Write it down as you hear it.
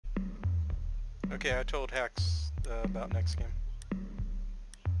Okay, I told Hax about next game.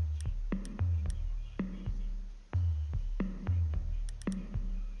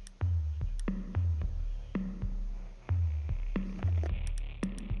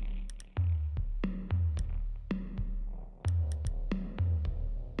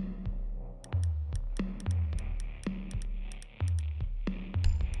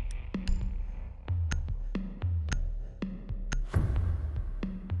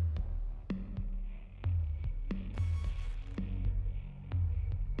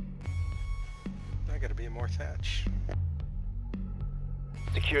 I gotta be more Thatch.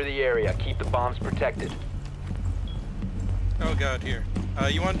 Secure the area. Keep the bombs protected. Oh god, here.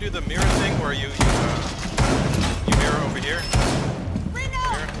 You want to do the mirror thing where you mirror over here?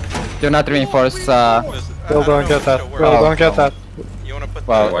 Mirror? Do not reinforce. Bill, don't get that. Bill, don't get that. You want to put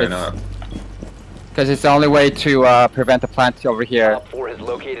Well, the... Why not? Because it's the only way to prevent the plant over here. Op 4 has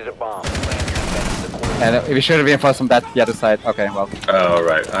located a bomb. Plan your defense accordingly. And we should reinforce from that the other side. Okay, well. Oh,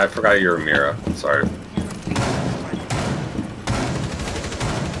 right. I forgot you're a Mira. Sorry.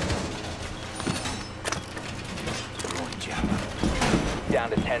 Down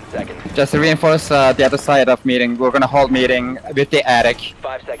to 10 seconds. Just to reinforce the other side of meeting. We're gonna hold meeting with the attic.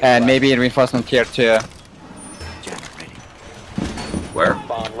 5 seconds And left. maybe reinforcement here too. Where?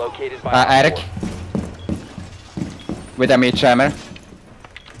 Bomb located by Attic. Op 4. With a Chimera.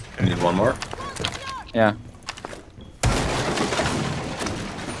 I need one more. Yeah.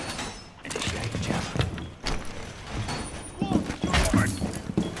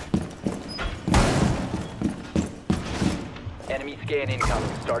 Enemy scan incoming.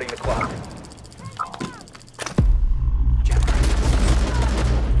 Starting the clock.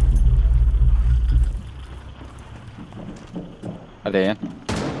 Are they in?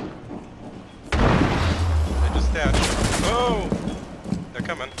 They just Thatch. Oh! They're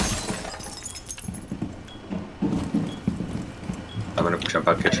coming. I'm gonna jump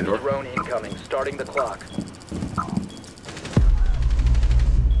out kitchen door. Drone incoming. Starting the clock.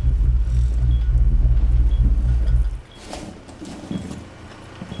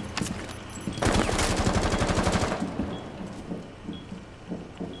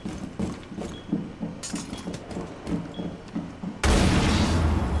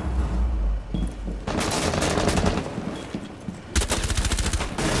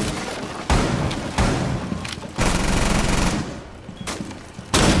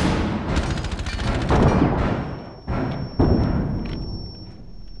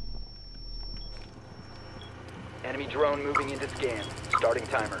 Enemy drone moving into scan. Starting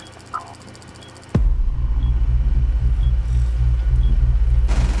timer.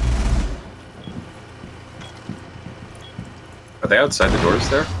 Are they outside the doors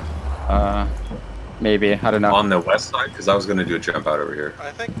there? Maybe. I don't know. On the west side? Because I was gonna do a jump out over here.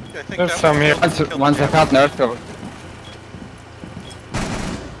 I think There's that some one here. killed Once the I felt nerfed,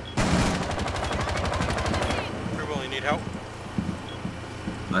 Will, you need help?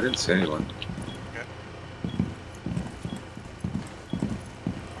 I didn't see anyone. Okay.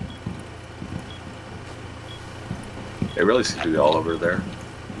 They really seem to be all over there.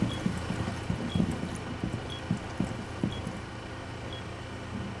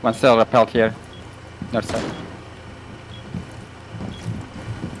 one still repelled here. North side.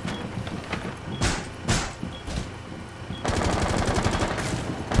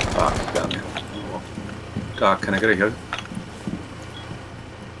 Fuck, down there. Doc, can I get a hit?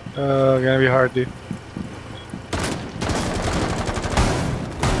 Gonna be hard, dude.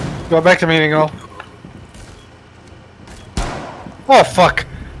 Go back to meeting, all. Oh, fuck.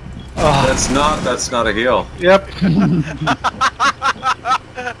 Oh, That's not a heal. yep.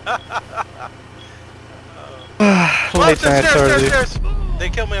 Late night already. Stairs! They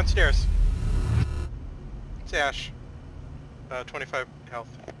killed me on stairs. It's Ash. 25 health.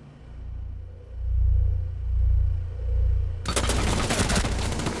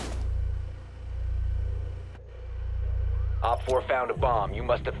 Op 4 found a bomb. You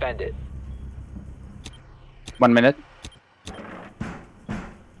must defend it. 1 minute.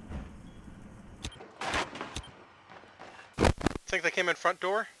 Think they came in front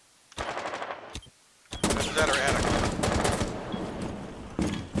door? Is that our attic?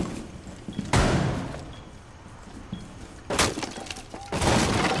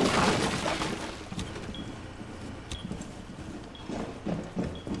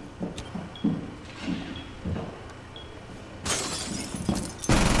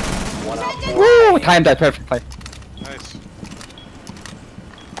 One Op 4. Woo! Timed that perfectly. Nice.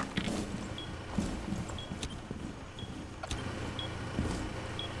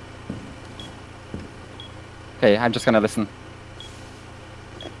 Okay, I'm just gonna listen.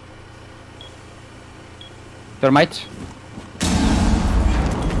 Thermite.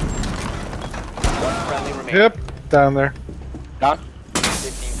 One friendly remaining. Yep, down there. Down.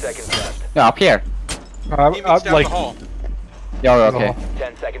 15 seconds left. Yeah, up here. Teammates I'd down like the hall. Yeah, okay.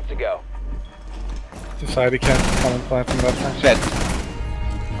 10 seconds to go. decide he can't come and plant from that time. Shit.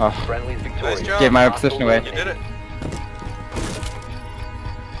 Oh, Friendly's victorious. Nice job. gave my Hostile position away. You did it.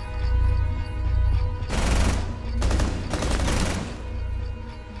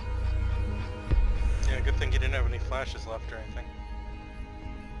 Yeah, good thing you didn't have any flashes left or anything.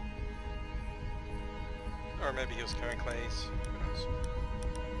 Or maybe he was carrying clays. Who knows?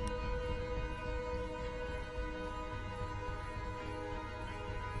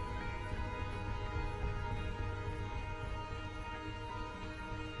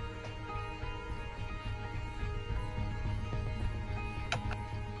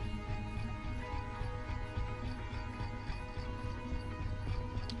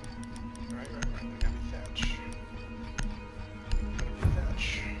 Right. Gotta be Thatch. Gotta be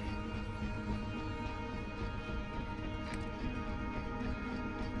Thatch.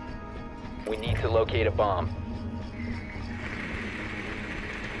 We need to locate a bomb.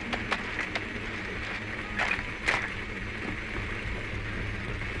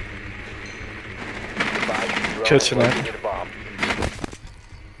 Kitchen, Located a bomb.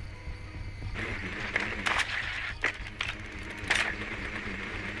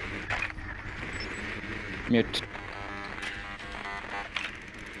 Mute.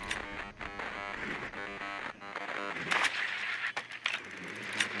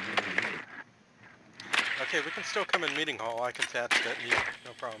 Okay, we can still come in meeting hall. I can attach that mute,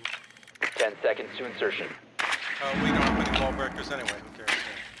 no problem. 10 seconds to insertion. We don't have any wall breakers anyway, who cares?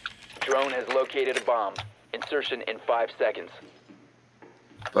 Drone has located a bomb. Insertion in 5 seconds.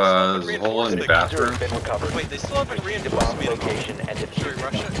 There's a hole in the Diffuser bathroom. has been recovered. Wait, they still haven't Proceed to reinforced bomb meeting hall. location and Should defuse we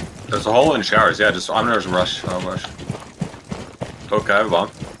rush it. it? There's a hole in showers. Yeah, just I'm gonna rush. I'll rush. Okay, I have a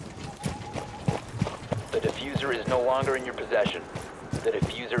bomb. The diffuser is no longer in your possession. The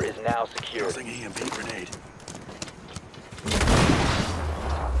diffuser is now secured.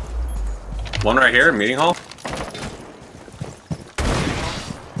 One right here, meeting hall.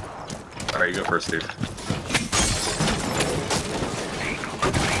 Alright, you go first, Steve.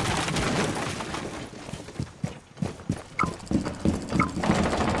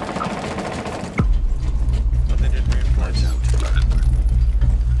 But they didn't reinforce.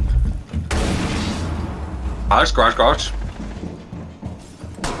 Garage.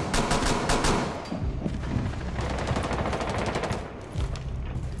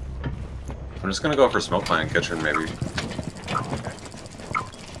 I'm just gonna go for smoke line kitchen, maybe.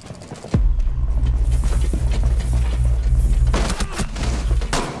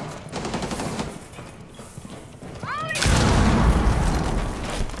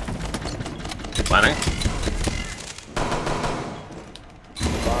 Planning.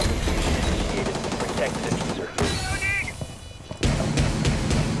 Bomb diffusion initiated. Protect the diffuser.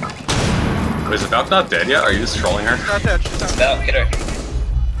 Wait, is the Valk not dead yet? Are you just trolling her? Not that, she's not No, get her.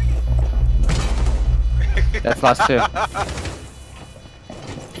 That's last two.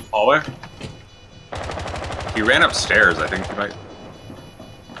 Hallway? He ran upstairs, I think he might.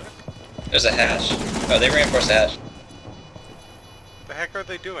 There's a hatch. Oh, they reinforced the hatch. The heck are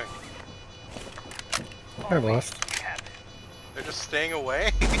they doing? I lost. They're just staying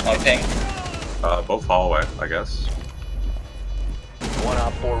away? On ping. Both hallway, I guess. One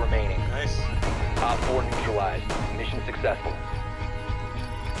Op 4 remaining. Nice. Op 4 neutralized. Mission successful.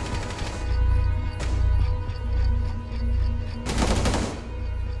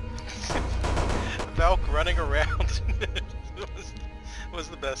 Valk running around was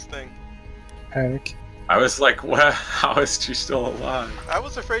the best thing. Panic. I was like, what? How is she still alive? I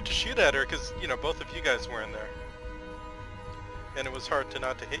was afraid to shoot at her because, you know, both of you guys were in there. And it was hard to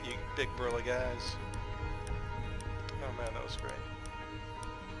not to hit you big burly guys. Oh man, that was great.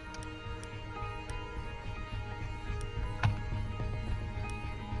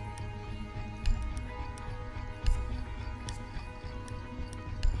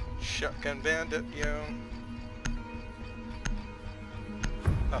 Shotgun bandit, yo.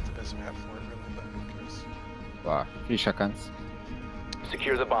 Not the best map for it, really, but who cares? Wow, 3 shotguns.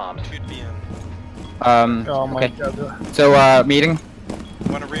 Secure the bombs. 2DM. Oh my Okay. god. So, meeting.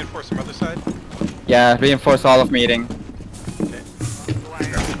 Want to reinforce from other side? Yeah, reinforce all of meeting. Okay.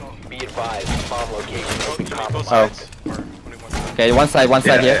 Be advised, bomb location Oh, has been you need both compromised. sides? Or only one side? Okay, one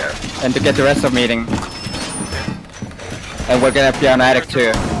side here. Yeah. And to get the rest of meeting. And we're gonna be on attic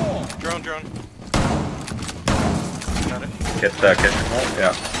too. Drone. Got it. Hit the kitchen wall?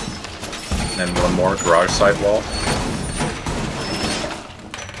 Yeah. And then one more garage side wall.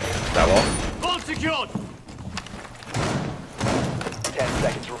 That wall.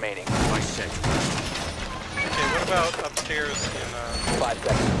 seconds remaining. Okay, what about upstairs in 5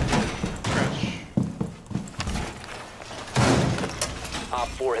 seconds. Trench? Op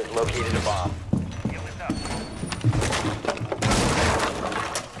 4 has located a bomb.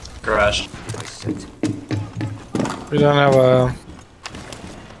 Garage. We don't have a...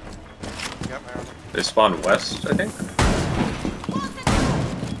 Got my armor. They spawned west, I think.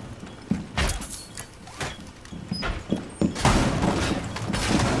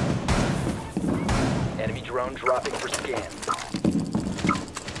 Enemy drone dropping for scan.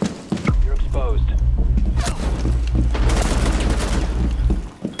 You're exposed.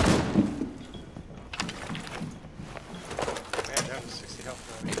 Man, down to 60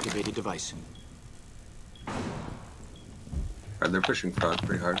 health already. Activated device. Alright, they're pushing front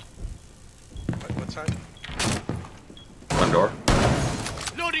pretty hard. What side? One door.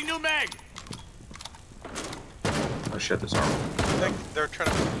 Loading new mag. Oh shit, this armor. I think they're trying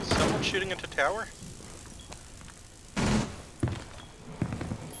to... Is someone shooting into tower?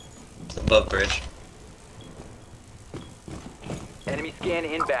 It's above bridge. Enemy scan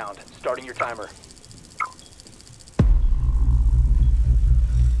inbound. Starting your timer.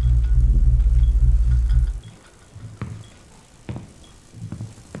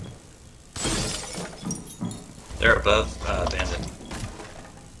 They're above bandit.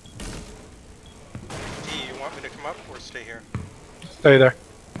 D, you want me to come up or stay here? Stay there.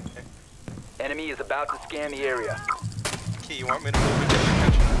 Enemy is about to scan the area. Key, you want me to move into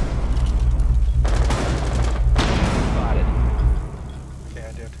attention? Spotted. Okay,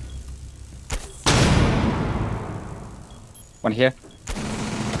 I did. One here.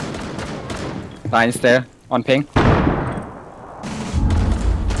 Lines there, on ping.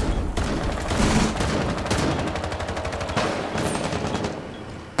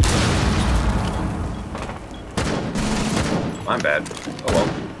 I'm bad. Oh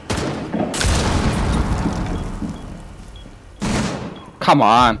well. Come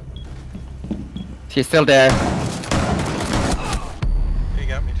on. He's still there. He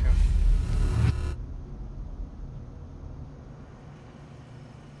got me too.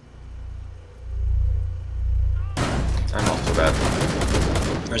 I'm also bad.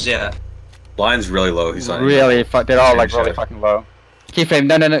 Where's he at? Blind's really low. He's on. Really, they're all like Same really shit. fucking low. Keyframe,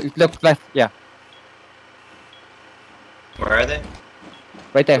 no, look left, yeah. Where are they?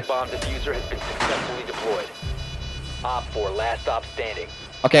 Right The there. bomb diffuser has been successfully deployed. Op 4, last stop standing.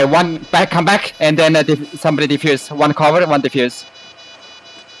 Okay, one back, come back, and then somebody defuse. One cover, one defuse.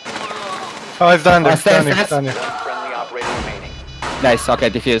 Oh, it's down there. Oh, stairs, Down here. stairs. Down here. One friendly operator remaining. Nice, okay,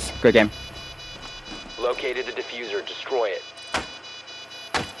 defuse. Good game. Located the diffuser. Destroy it.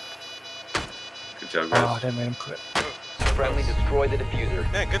 Good job, Oh, guys. they made him quit. Friendly destroy the diffuser.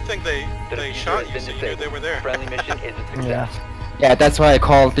 Man, good thing they The diffuser shot has you been so you knew disabled. they were there. Friendly mission is a success. Yeah. Yeah, that's why I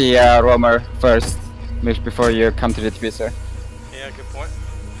called the roamer first, before you come to the diffuser. Yeah, good point.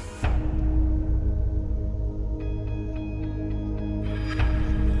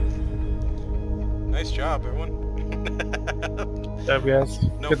 Nice job, everyone. There we guys.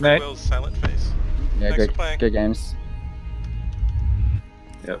 No Good free night. Will's silent face. Yeah, Thanks good, for playing. good games.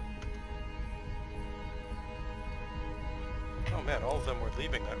 Yep. Oh man, all of them were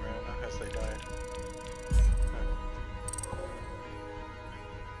leaving that round as they died.